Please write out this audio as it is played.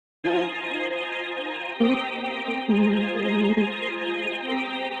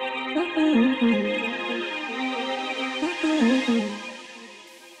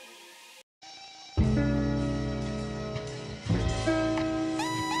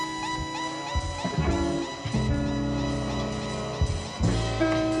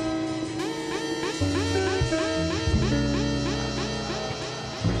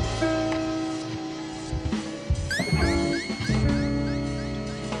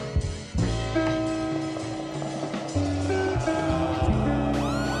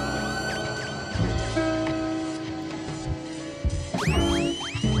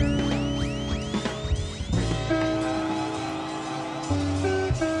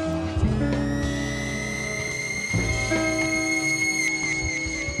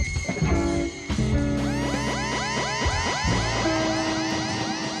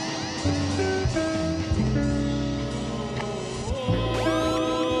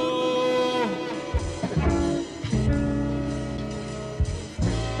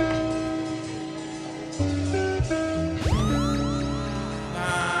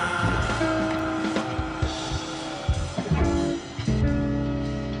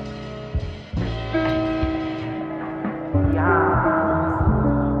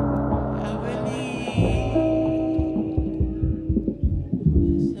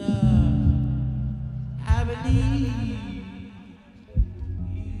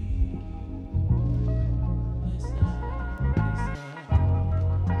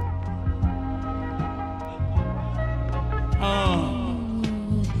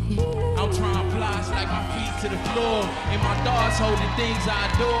To the floor, and my thoughts holding things I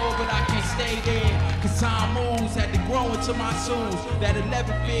adore, but I can't stay there, cause time moves, had to grow into my shoes. That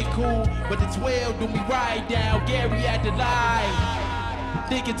 11 fit cool, but the 12 do me right down, Gary at the light.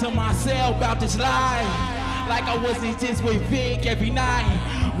 Thinking to myself about this life, like I wasn't just with Vic every night.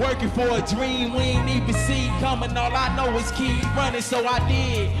 Working for a dream we ain't even see coming, all I know is keep running, so I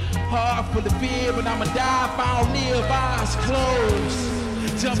did. Hard for the fear, but I'ma die if I don't live, eyes closed.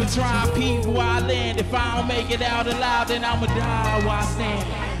 Jumping, trying people where I land. If I don't make it out alive, then I'ma die while I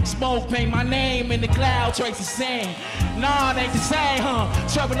stand. Smoke paint my name in the cloud, trace the sand. Nah, it ain't the same, huh?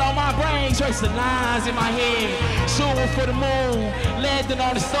 Trouble on my brain, trace the lines in my head. Shooting for the moon, landing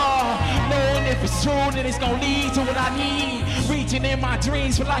on the star. Knowing if it's true, then it's gonna lead to what I need. Reaching in my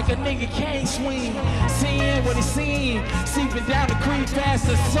dreams, but like a nigga can't swing. Seeing what it seems, seeping down the creek past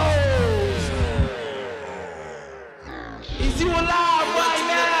the souls. Is you alive right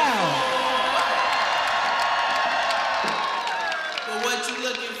now? But what you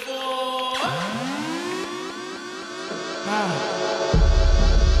looking for?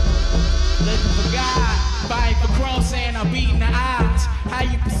 Looking for God, fighting for crumbs, saying I'm beating the odds. How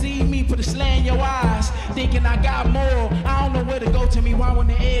you perceive me, put a slant in your eyes. Thinking I got more, I don't know where to go. Tell me why when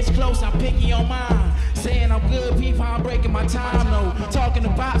the edge close, I'm picky on mine. Saying I'm good people, I'm breaking my time though. Talking to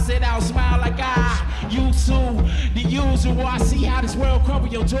Pop, said I'll smile like I used to. The usual, I see how this world crumble.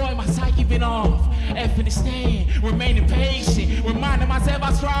 Your joy, my psyche been off. Effing the stand, remaining patient. Reminding myself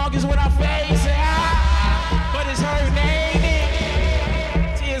how strong is what I'm facing. But it's hurting, ain't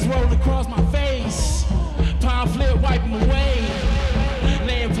it? Tears rolling across my face. Palm flip, wiping away.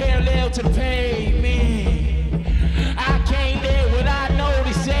 Laying parallel to the pavement. I can't live what I know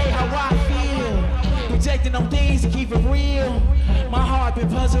to say how I feel. Projecting on things to keep it real. My heart been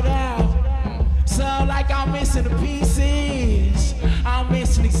puzzled out. Sound like I'm missing the pieces. I'm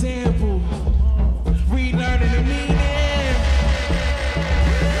missing examples. Relearning the meaning.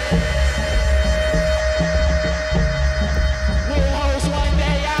 We'll host one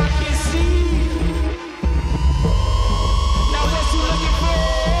day I can see. Now what you looking for?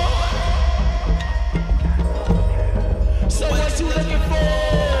 So what you looking for?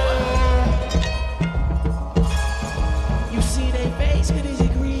 You see they face, could is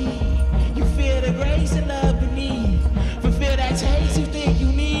it green? You feel the grace and love beneath. Fulfill that taste you think you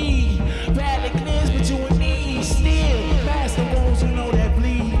need. Badly cleansed, but you in need. Still, past the wounds you know that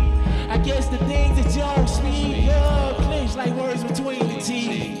bleed. I guess the things that you don't speak, love clinch like words between the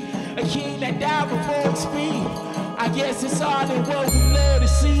teeth. A king that died before he speak. I guess it's all in what we love to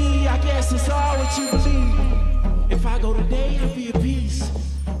see. I guess it's all what you believe. If I go today, I'll be at peace.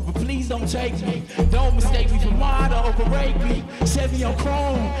 But please don't take me. Don't mistake me for mine or overrate me. Set me on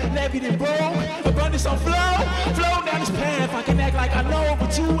chrome, levied and broke. Abundance on flow. Flow down this path. I can act like I know,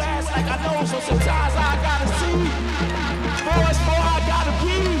 but you act like I know. So sometimes I gotta see. For it's more I gotta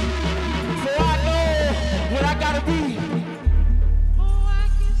be. For I know what I gotta be.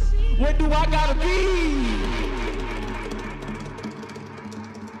 What do I gotta be?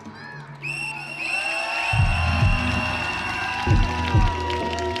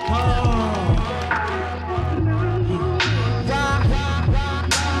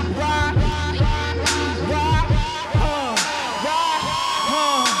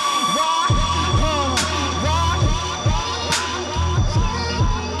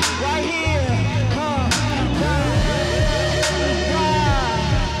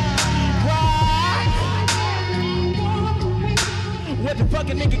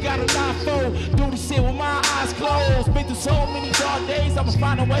 ways, I'ma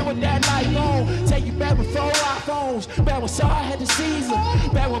find a way with that light on. Take you back before iPhones, back when Saw had the season,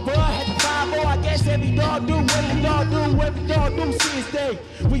 back when Bud had the 5-0. I guess every dog do what every dog do, every dog do since day.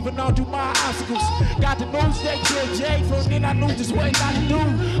 Weaving on through my obstacles. Got the news, they killed Jay. From then I knew just what not to do.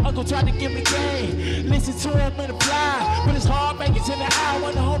 Uncle tried to give me game. Listen to him and apply. But it's hard making to the hour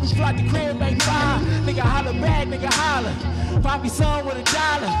when the homies flock the crib, make fire. Nigga holler back, nigga holler. Find me son with $1.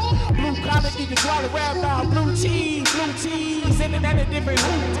 Blue collar, nigga swallow rap about blue cheese, sending out a different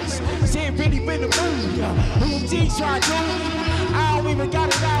hoops. Shit really been the move. Blue cheese trying to do me. I don't even got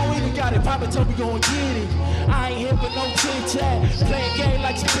it, I don't even got it. Papa told me go and get it. I ain't here for no chit chat. Playing game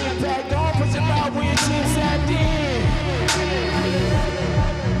like spin back. Don't put your mouth where your chin's at then.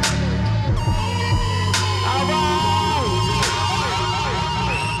 Alright.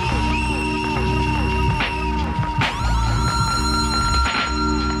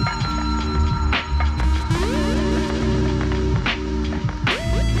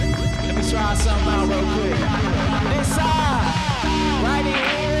 Let me try something out real quick. This side, right here.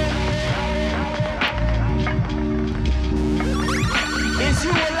 Is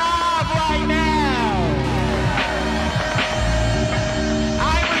you alive right now? I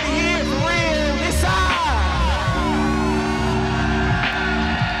ain't really here for real. This side.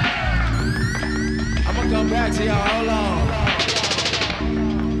 I'm gonna come back to y'all. Hold on.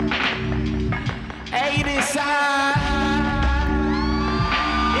 Hey, this side.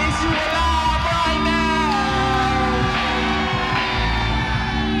 Is you alive right now?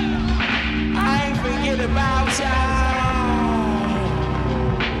 I ain't forget about y'all.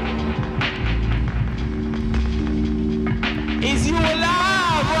 Is you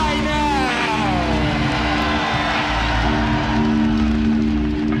alive right now?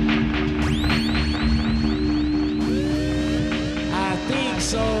 I think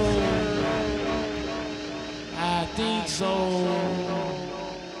so. I think so.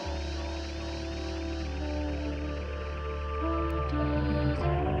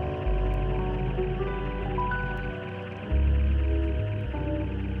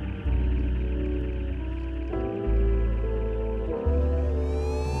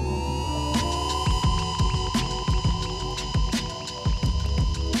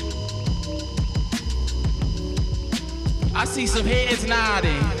 I see some heads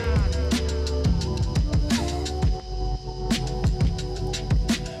nodding.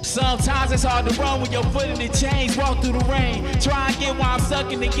 Sometimes it's hard to run when your foot in the chains, walk through the rain. Try and get while I'm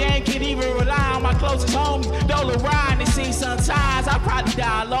stuck in the game, can't even rely on my closest homies. Dolo riding, it seems sometimes I probably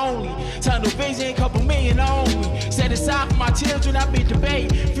die lonely. Tunnel vision, couple million on me. Set aside for my children, I've been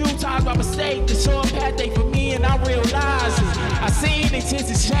debate. Few times by mistake, the short path they for me and I realize it. I seen the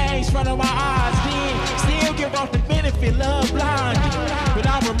intense change in front of my eyes then. Still give off the benefit, love blinded. But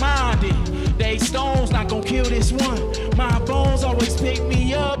I'm reminded, they stones not gonna kill this one. My bones always pick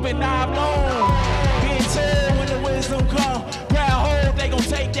me up and I've known. Been told when the wisdom come, grab hold, they gon'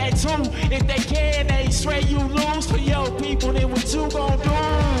 take that too. If they can, they straight you lose. For your people, then what you gon' do?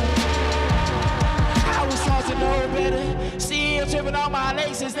 I was taught to know better. Still tripping on my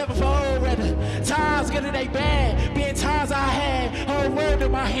laces, never fold rather. Times good and they bad. Been times I had, whole world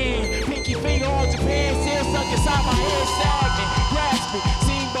in my hand. Pinky finger on Japan, still stuck inside my head, stagnant. Grasp it,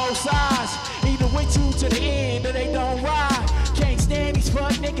 seen both sides. Either with you to the end or they don't ride. Can't stand these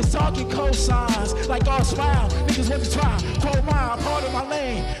fuck niggas talking cosigns. Like all smile, niggas want to try. Cold mind, part of my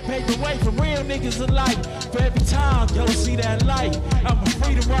lane. Pave the way for real niggas alike. For every time y'all see that light, I'm a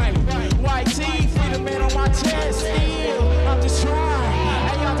freedom right. White tee, freedom man on my chest. Still, I'm just trying.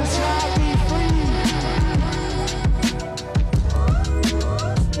 Hey, I'm just trying to be free.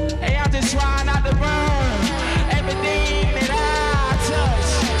 Hey, I'm just trying not to burn everything that I touch.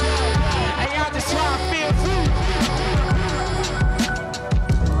 Hey, I'm just trying to feel free.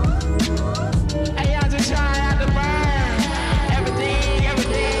 Hey, I'm just trying not to burn everything,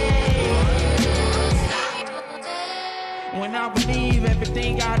 everything. When I believe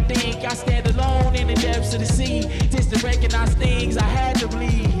everything I think, I stand alone in the depths of the sea. Just to recognize things I have.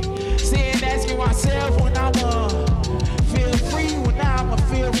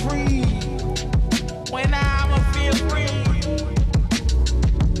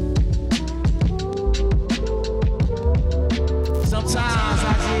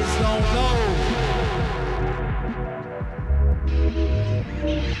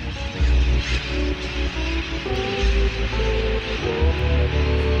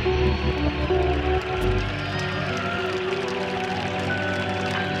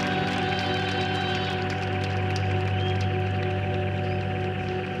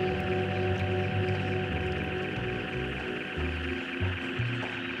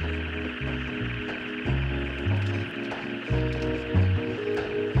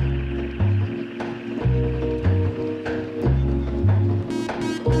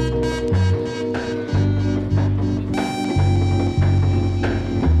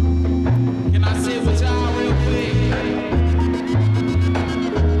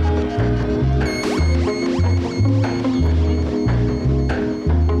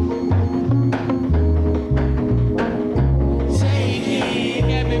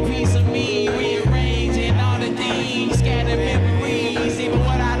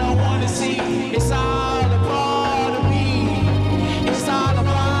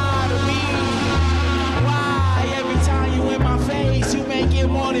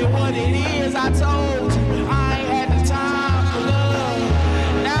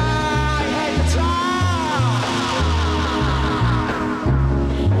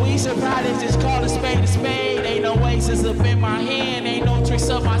 up in my hand, ain't no tricks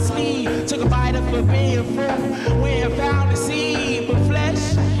up my sleeve. Took a bite of forbidden fruit, went and found the seed. But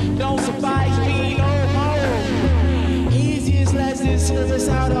flesh don't suffice me no more. Easiest lessons till it's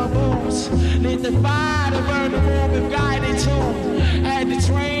out our bones. Lit the fire to burn the room if guided tune. Had the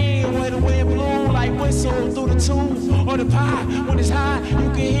train where the wind blew like whistle through the tube. Or the pie when it's high, you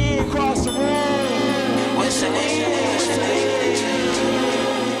can hear it across the room. What's your name?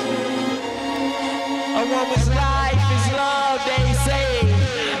 A woman's life is love, they say.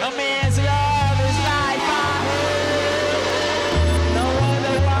 A man's love is life, I heard. No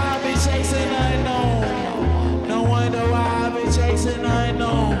wonder why I've been chasing unknown. No wonder why I've been chasing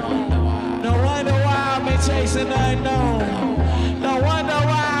unknown. No wonder why I've been chasing unknown. No wonder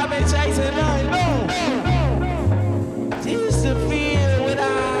why I've been chasing unknown. Just to feel what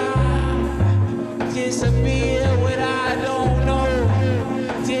just to feel what I don't know.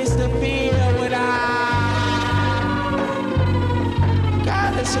 Just to feel what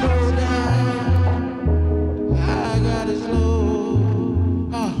gotta slow down. I gotta slow.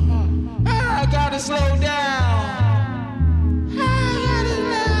 I gotta slow down.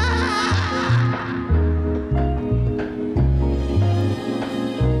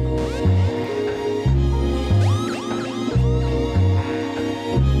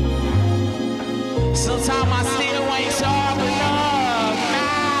 Sometimes I still ain't sharp enough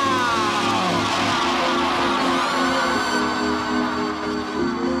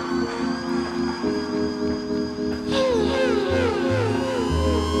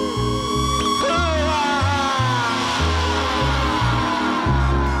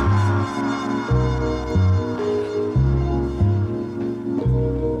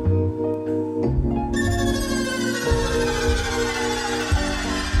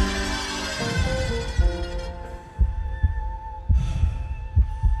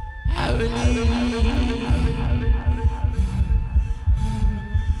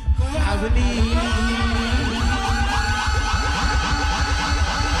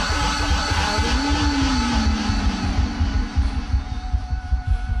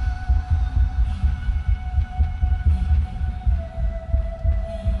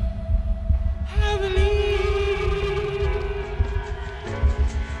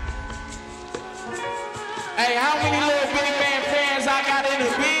Hey, how many little Big Band fans I got in the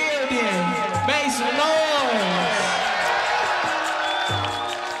building? Make some noise.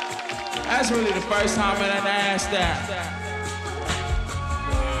 That's really the first time I done asked that.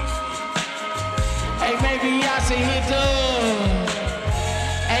 Hey, maybe I should hit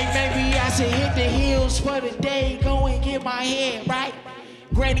maybe I should hit the hills for the day. Go and get my head right.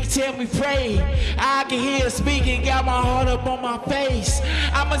 Granny tell me pray. I can hear her speaking, got my heart up on my face.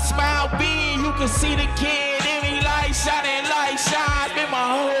 I'ma smile big, you can see the kid in me like shining like shine. Been my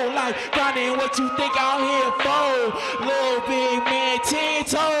whole life grinding what you think I'm here for. Little big man, 10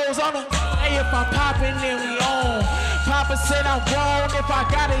 toes on the. Hey, if I'm popping, then we on. Papa said I'm grown, if I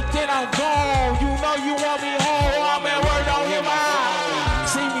got it, then I'm gone. You know you want me home, I'm at work, don't hear my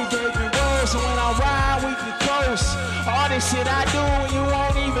eyes. See me taking words, so when I ride, we can close. All this shit I do, and you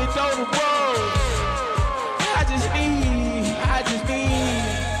won't even throw the road. I just need.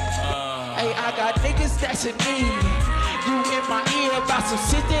 Hey, I got niggas that's in need. You in my ear about some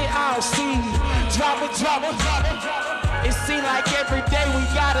shit that I don't see. Drama. It seems like every day we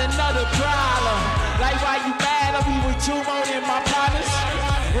got another problem. Like why you mad at me with two more than my partners?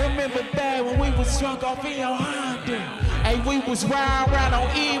 Remember bad when we was drunk off in your Honda. Hey, we was round on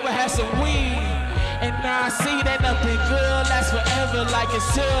Eve, had some weed. And now I see that nothing good lasts forever like it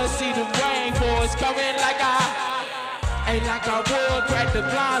should. See the rainforest coming like ain't like I would. Crack the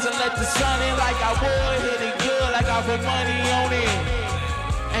blinds and let the sun in like I would. Hit it good like I put money on it.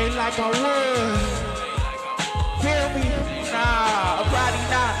 Ain't like I would. Feel me? Nah, Friday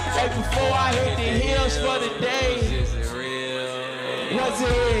night. Hey, before I hit the hills for the day. Was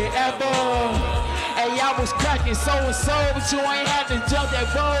it ever? Hey, I was cracking so and so, but you ain't had to jump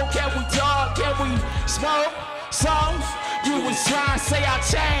that road. Can we talk? Can we smoke? Some you was trying to say I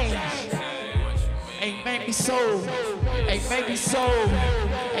changed. Ain't made me so. Ain't made me so.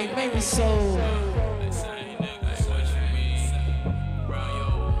 Ain't made me so.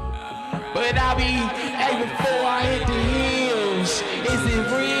 But I be, hey, before I hit the hills, is it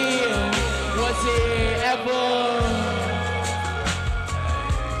real? Was it ever?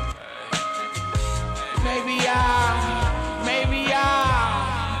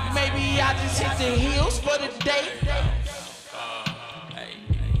 Maybe I just hit the hills for the day.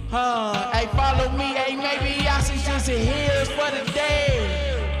 Hey, follow me, hey, maybe I should just hit hills for the day.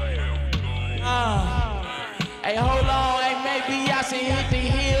 Hey, hold on, hey, maybe I should hit the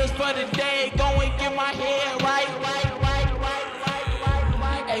hills for the day. Go and get my head right.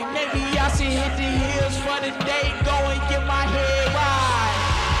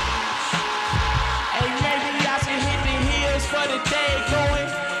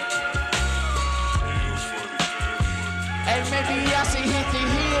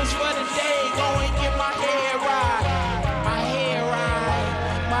 just for the day, go and get my hair right. My hair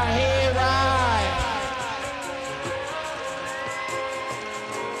right, my hair right.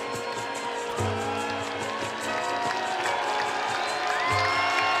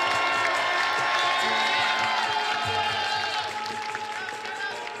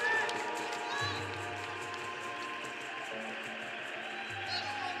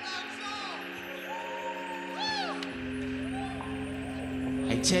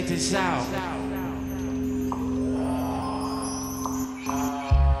 Hey, check this out.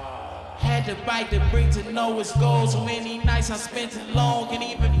 Had to bite the brick to know its goals. So many nights I spent alone, can't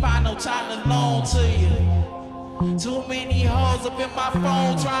even find no time alone to you. Too many hoes up in my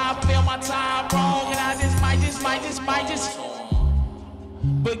phone, trying to feel my time wrong, and I just might.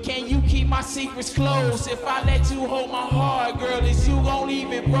 But can you keep my secrets close? If I let you hold my heart, girl, is you gon'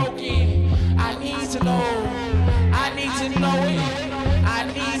 leave it broken? I need to know. I need to know it. I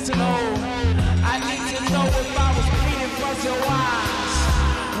need to know. I need to know if I was bleeding from your eyes.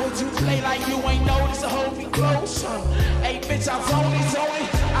 Would you play like you ain't noticed to hold me close? Hey, bitch, I'm on it.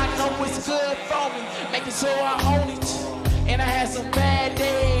 I know it's good for me, making sure I own it. And I had some bad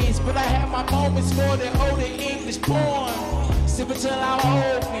days, but I had my moments more than older English porn. Sip until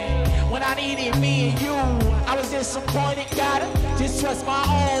I open, when I needed me and you. I was disappointed, gotta just trust my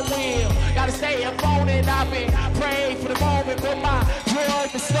own will. Gotta stay up on it, I've been praying for the moment, but my joy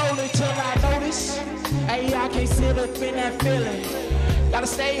been stolen till I notice. Hey, I can't sit up in that feeling. Gotta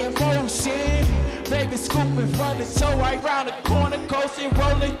stay in motion. Baby scooping from the toe right round the corner, coasting,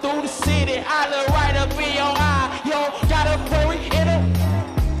 rolling through the city. I look right up in your eye, yo, gotta worry in them.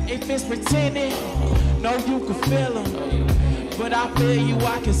 If it's pretending, no, you can feel them. But I feel you,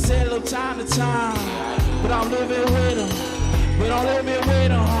 I can sell them time to time. But I'm living with them, But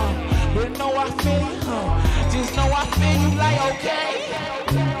know I feel you, Just know I feel you like, okay.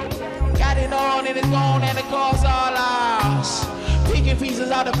 Got it on and it's gone and the car's all ours. Picking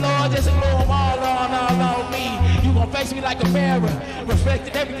pieces out the floor just to glue them all on me. You gon' face me like a mirror,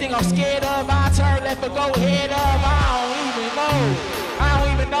 reflecting everything I'm scared of. I turn left or go head up. I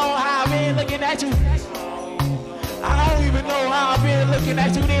don't even know how I've been looking at you. I don't even know how I've been looking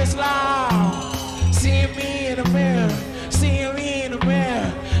at you this long. Seeing me in the mirror, seeing me in the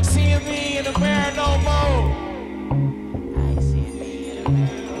mirror, seeing me in the mirror no more.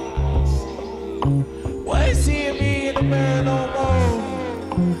 Wasn't seeing me in the mirror no more.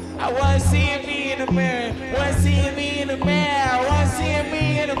 I wasn't seeing me in the mirror, wasn't seeing me in the mirror, wasn't seeing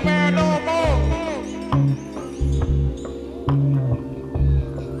me in the mirror no more.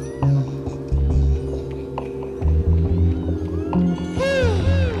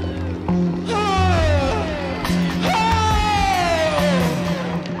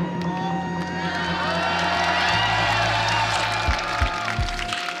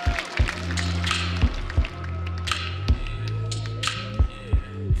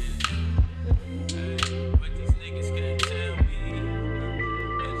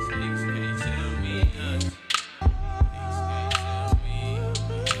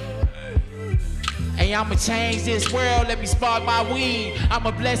 I'ma change this world, let me spark my weed. I'm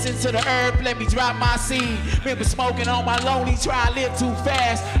a blessing to the earth, let me drop my seed. Remember smoking on my lonely, try to live too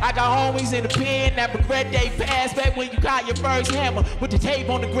fast. I got homies in the pen that regret they passed. Back when you got your first hammer with the tape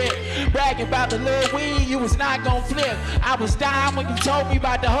on the grip, bragging about the little weed you was not gon' flip. I was dying when you told me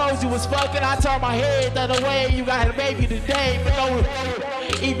about the hoes you was fucking. I turned my head the other way, you got a baby today. But no,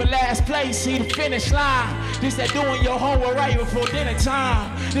 even last place, see the finish line. This that doing your homework right before dinner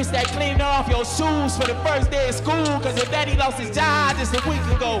time. This that cleaning off your shoes for the first day of school. Cause your daddy lost his job just a week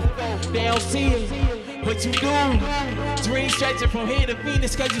ago. They don't see it, but you do. Dream stretching from here to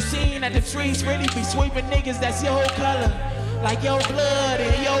Venus. Cause you seen that the trees really be sweeping niggas that's your color. Like your blood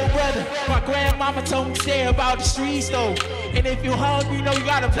and your brother. My grandmama told me stay about the streets though. And if you hungry, you know you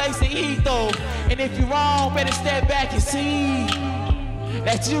got a place to eat though. And if you wrong, better step back and see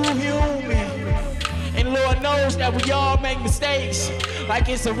that you human. And Lord knows that we all make mistakes. Like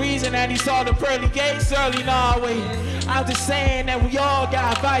it's a reason that he saw the pearly gates early Norway. I'm just saying that we all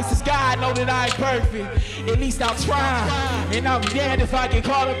got vices. God know that I ain't perfect. At least I'm trying. And I'll be damned if I get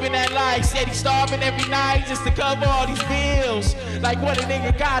caught up in that life. Steady starving every night just to cover all these bills. Like what a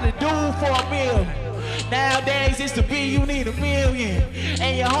nigga gotta do for a meal. Nowadays, it's to be, you need $1 million.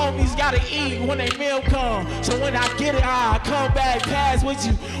 And your homies gotta eat when they meal come. So when I get it, I'll come back, pass with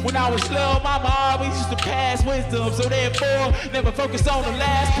you. When I was little, mama always used to pass wisdom. So therefore, never focus on the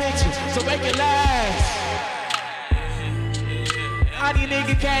last picture. So make it last. How these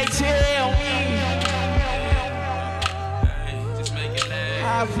niggas can't tell me. Just make it last.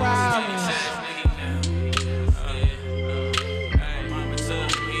 I promise.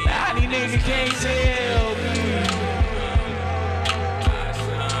 can't tell me.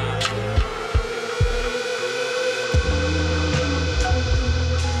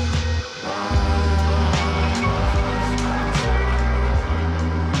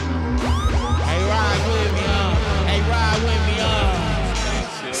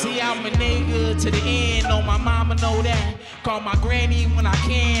 I'm a nigga to the end, no, my mama know that. Call my granny when I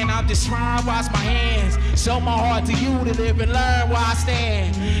can, I'm just trying to wash my hands. Show my heart to you to live and learn where I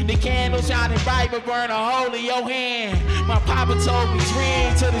stand. The candle shining bright but burn a hole in your hand. My papa told me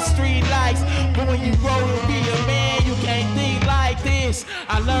dream to the street lights, but when you grow to be a man, you can't think like this.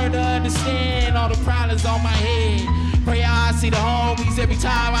 I learned to understand all the problems on my head. Pray I see the homies every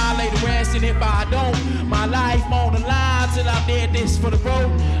time I lay to rest, and if I don't, my life on the line till I'm dead. This for the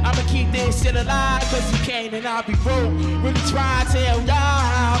road. I'ma keep this shit alive, cause you can't and I'll be broke. Really try to tell y'all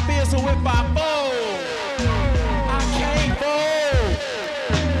how I feel, so if I fold, I can't fold.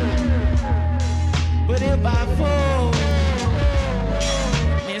 But if I fold,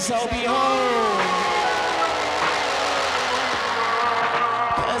 then so behold.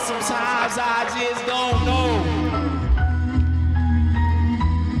 Cause sometimes I just don't know.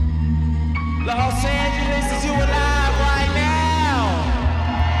 Los Angeles, is you alive right now?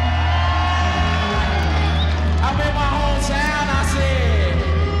 I'm in my hometown, I said.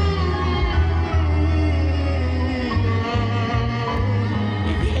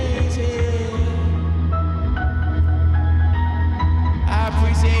 You can't tell. I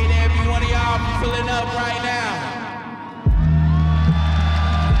appreciate every one of y'all for pulling up right now.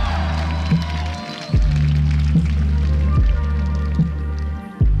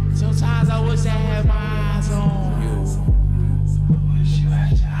 Sometimes I wish I had my eyes on you. I wish you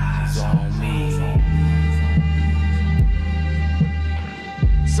had your eyes on me.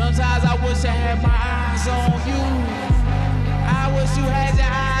 Sometimes I wish I had my eyes on you. I wish you had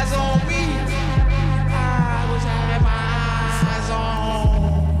your eyes on me. I wish I had my eyes on.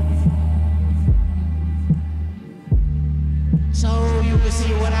 So you can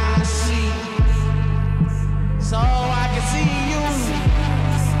see what I see. So I can see you.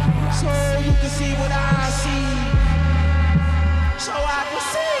 So you can see what I see. So I can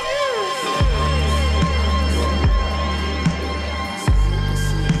see you.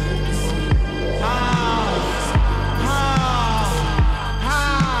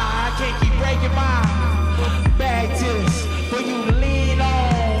 I can't keep breaking my back to this for you to lean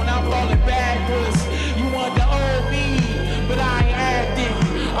on. I'm falling backwards. You want the old me, but I ain't acting.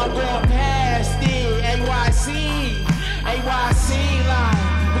 I'm going past it. AYC line.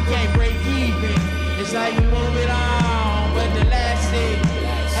 Can't break even. It's like we move it on, but the last thing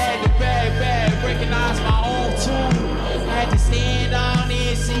had to back, recognize my own tune. Had to stand on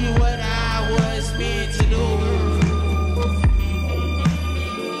it, see what I was meant to do.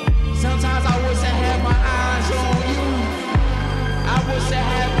 Sometimes I wish I had my eyes on you. I wish I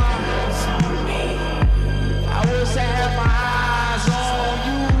had my eyes on me. I wish I had my eyes on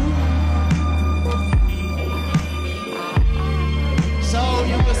you. So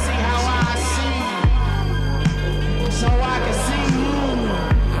you can see how I see, so I can see you.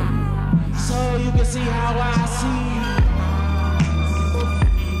 So you can see how I see,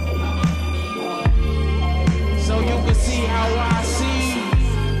 so you can see how I see,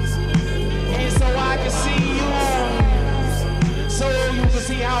 and so I can see you. So you can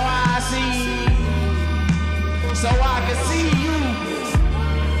see how I see, so I can see you.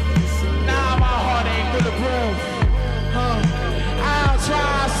 Now my heart ain't bulletproof, I'll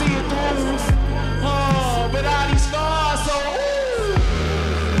try to see it through, but all these scars, so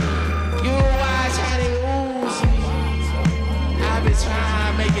you watch how they ooze. I've been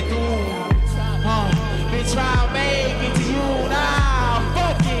trying to make it through, been trying to make it to you. Now,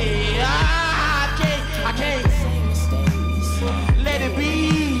 fuck it, I can't let it be.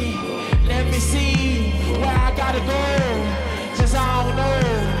 Let me see where I gotta go, just I don't know.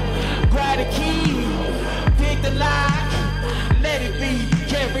 Grab the key, pick the lock. Let it be,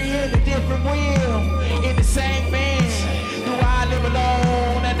 carrying a different wheel, in the same man. Do I live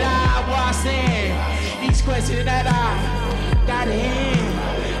alone and die where I stand? Each question that I got in,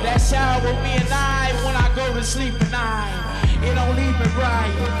 that shower with me at night when I go to sleep at night. It don't leave me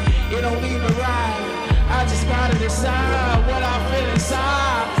right, it don't leave me right. I just gotta decide what I feel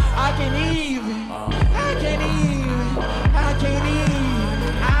inside. I can't even, I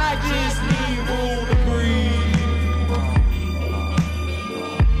just need room to breathe.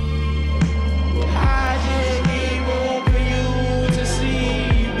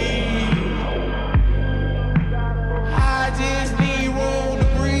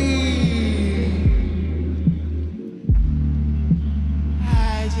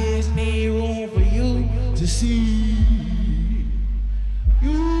 Me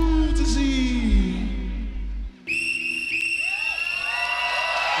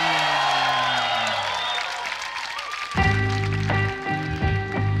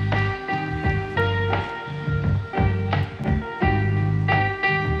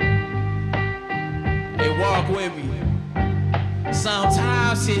walk with me.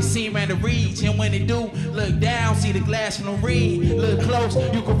 Sometimes shit seem out of reach, and when it do, look down, see the glass from the ring. Look close,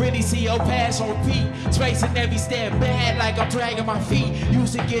 you can really see your past on repeat. Spacing every step bad like I'm dragging my feet.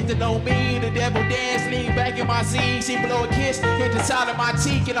 Used to get to know me, the devil dance, lean back in my seat. She blow a kiss, hit the side of my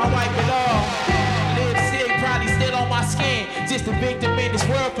cheek, and I wipe it off. Lipstick probably still on my skin. Just a victim in this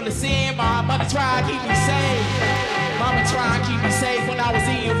world full of sin. My mother tried to keep me safe. Mama tried to keep me safe. When I was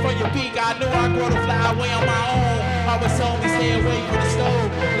eating from your peak, I knew I'd grow to fly away on my own. Mama told me stay away from the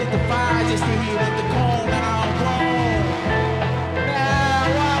stove. Lit the fire just to heat up the cold. Now I'm grown. Now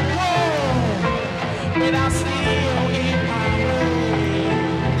I'm grown. But I'm still in my way.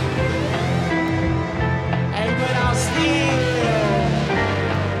 Hey, but I'm still.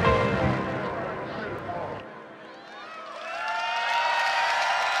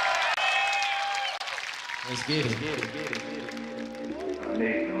 Let's get it. I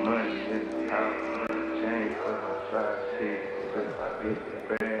need the money in the house, change for the five seats. If I get the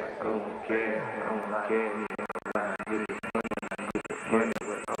bag, I don't care, I don't care. I get the money,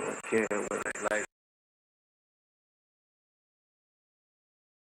 but I don't care what it's like.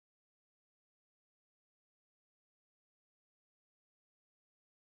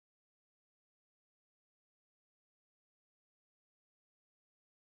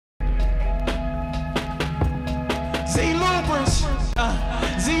 Z-Loopers,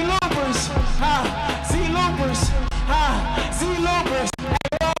 Z-Loopers, Z-Loopers, Z-Loopers,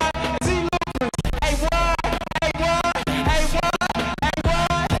 Z-Loopers, hey what, hey what, hey what, hey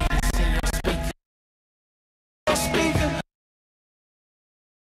what, speaker,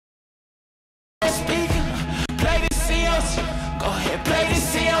 speaker, play this CS, go ahead, play this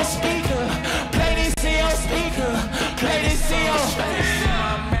CS speaker, play this CS speaker, play this CS.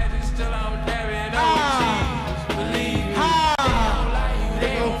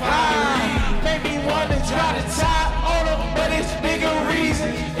 Try to top on them, but it's bigger reason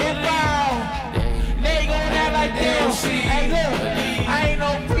involved. They gon' act like they don't see. Hey, look, I ain't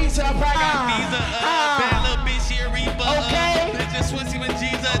no preacher, I probably bad little bitch, she a reaper. Okay. Bitch just switching with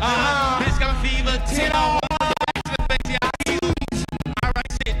Jesus. Bitch got a fever. 10 on 1.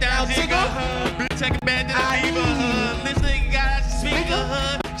 Alright, sit down, jigger. Bitch take it back to the fever. This nigga got a speaker.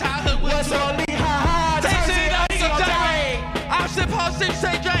 Childhood was what's only ha-ha. Take shit up, nigga, Drake. I'm supposed to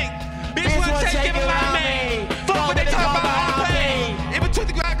say Drake. Bitch wanna take it like me. Fuck what they talk about, I'm paid. In between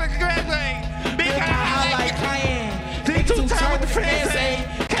the ground like a grand grade. Big kinda high like cayenne. Think two time with the friends, eh?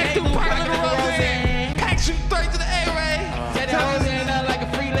 Can't do part of the rose, eh? Can't shoot straight to the A-ray. Set the hose in up like a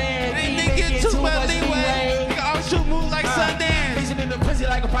freelance. Nigga get too much leeway. Nigga always shoot moves like Sundance. Vision in the pussy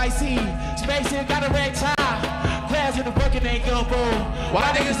like a Pisces. Spaceship got a red tie. Class in the bucket ain't gumbo.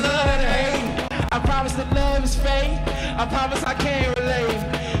 Why niggas love to hate? I promise that love is fake. I promise I can't relate.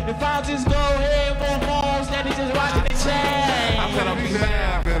 If I just go ahead and move on, then they just watching it change. I'm gonna be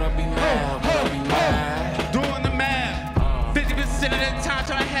mad, doing the math. 50% of the time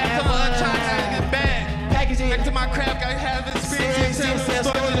trying to have someone trying to get back. Packaging Back to my crap, gotta have experience. Tell me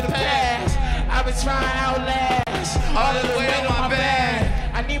stories of the past. I've been trying to outlast All of the way on my bag.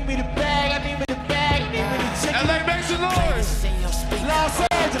 I need me the bag, I need me the bag, I need me the chicken. LA makes some noise. Los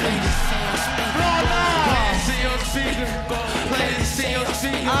Angeles, Florida. See your speaker. Play this, see your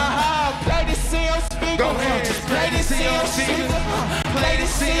speaker. Play this seal speaker. Go ahead, Play this seal speaker. Play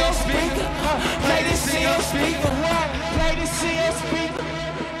this seal speaker. Play this seal speaker. What? Play this seal speaker.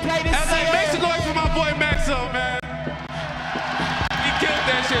 Play this seal. LA makes some noise for my boy Maxo, man. He killed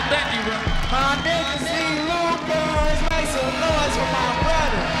that shit. Thank you, bro. My niggas need Lucas. Make some noise for my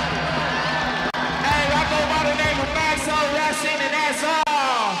brother. Hey, I go by the name of Maxo. That's in and that's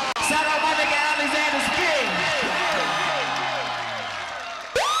all. Shout out my nigga Alexander's King.